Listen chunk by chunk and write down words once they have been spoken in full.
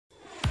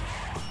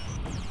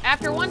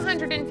After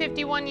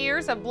 151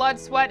 years of blood,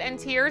 sweat, and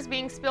tears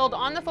being spilled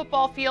on the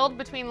football field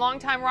between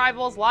longtime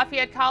rivals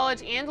Lafayette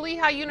College and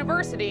Lehigh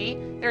University,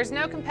 there's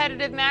no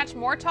competitive match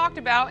more talked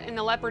about in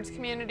the Leopards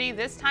community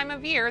this time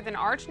of year than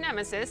arch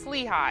nemesis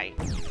Lehigh.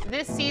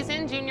 This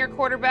season, junior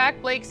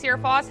quarterback Blake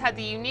Searfoss had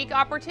the unique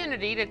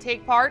opportunity to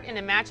take part in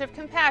a match of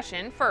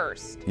compassion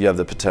first. You have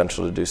the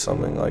potential to do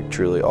something like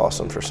truly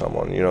awesome for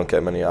someone. You don't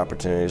get many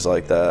opportunities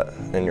like that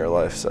in your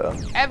life, so.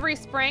 Every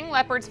spring,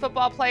 Leopards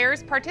football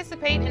players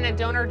participate in a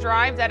donor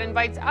drive that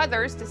invites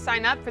others to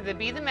sign up for the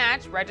Be the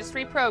Match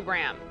registry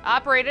program.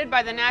 Operated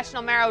by the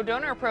National Marrow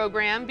Donor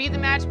Program, Be the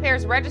Match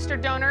pairs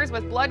registered donors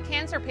with blood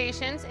cancer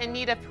patients in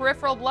need of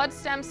peripheral blood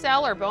stem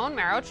cell or bone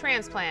marrow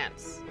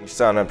transplants. You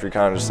sign up, you're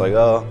kind of just like,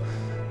 oh,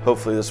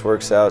 hopefully this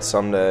works out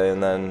someday,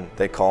 and then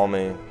they call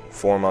me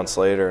 4 months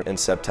later in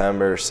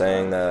September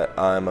saying that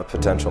I'm a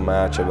potential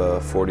match of a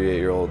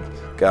 48-year-old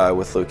guy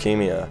with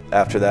leukemia.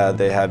 After that,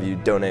 they have you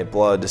donate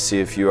blood to see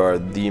if you are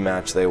the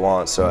match they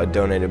want. So I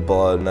donated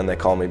blood, and then they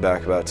called me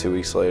back about 2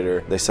 weeks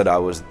later. They said I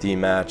was the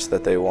match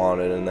that they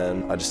wanted, and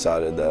then I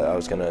decided that I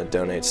was going to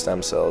donate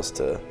stem cells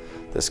to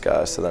this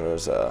guy, so then it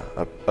was a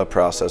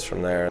process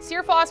from there.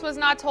 Searfoss was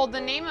not told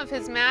the name of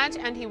his match,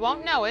 and he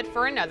won't know it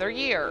for another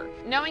year.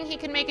 Knowing he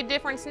can make a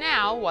difference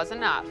now was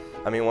enough.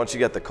 I mean, once you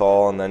get the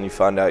call and then you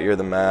find out you're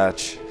the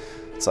match,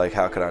 it's like,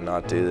 how could I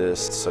not do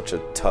this? It's such a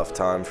tough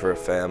time for a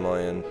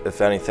family, and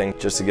if anything,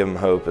 just to give them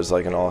hope is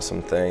like an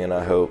awesome thing, and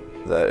I hope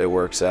that it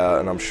works out,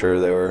 and I'm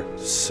sure they were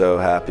so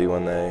happy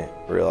when they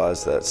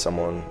realized that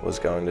someone was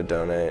going to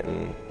donate,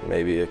 and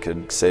maybe it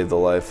could save the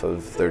life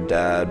of their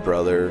dad,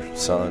 brother,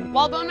 son.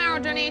 While bone marrow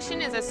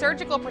donation is a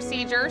surgical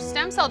procedure,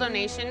 stem cell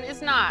donation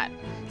is not.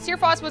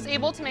 Searfoss was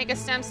able to make a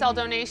stem cell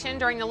donation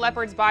during the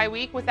Leopards bye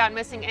week without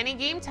missing any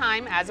game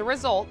time as a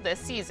result this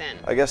season.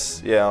 I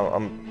guess, yeah,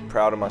 I'm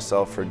proud of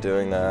myself for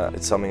doing that.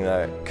 It's something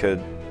that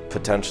could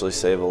potentially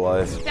save a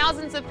life.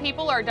 Thousands of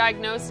people are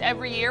diagnosed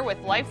every year with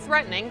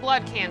life-threatening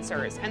blood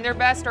cancers, and their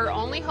best or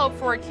only hope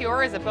for a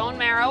cure is a bone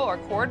marrow or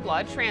cord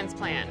blood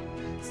transplant.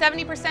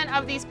 70%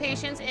 of these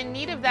patients in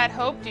need of that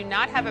hope do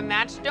not have a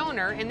matched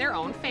donor in their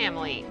own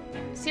family.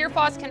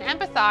 Searfoss can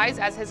empathize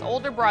as his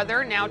older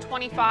brother, now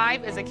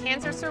 25, is a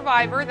cancer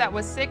survivor that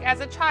was sick as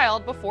a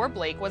child before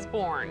Blake was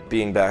born.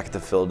 Being back at the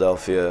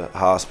Philadelphia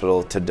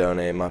hospital to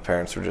donate, my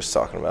parents were just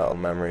talking about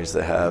memories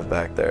they have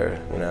back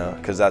there, you know,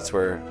 because that's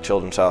where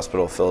Children's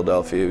Hospital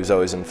Philadelphia, he was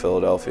always in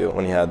Philadelphia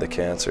when he had the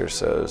cancer,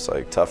 so it was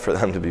like tough for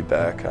them to be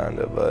back, kind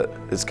of, but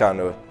it's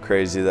kind of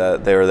crazy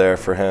that they were there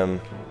for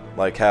him,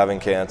 like having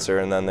cancer,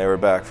 and then they were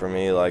back for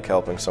me, like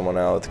helping someone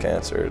out with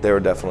cancer. They were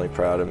definitely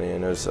proud of me,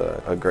 and it was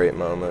a great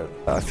moment.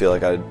 I feel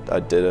like I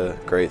did a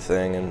great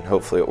thing, and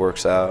hopefully it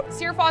works out.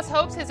 Searfoss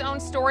hopes his own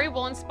story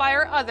will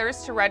inspire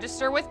others to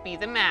register with Be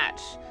the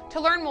Match. To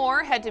learn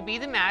more, head to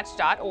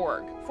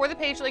bethematch.org. For the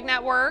Page League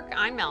Network,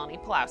 I'm Melanie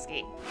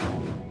Pulowski.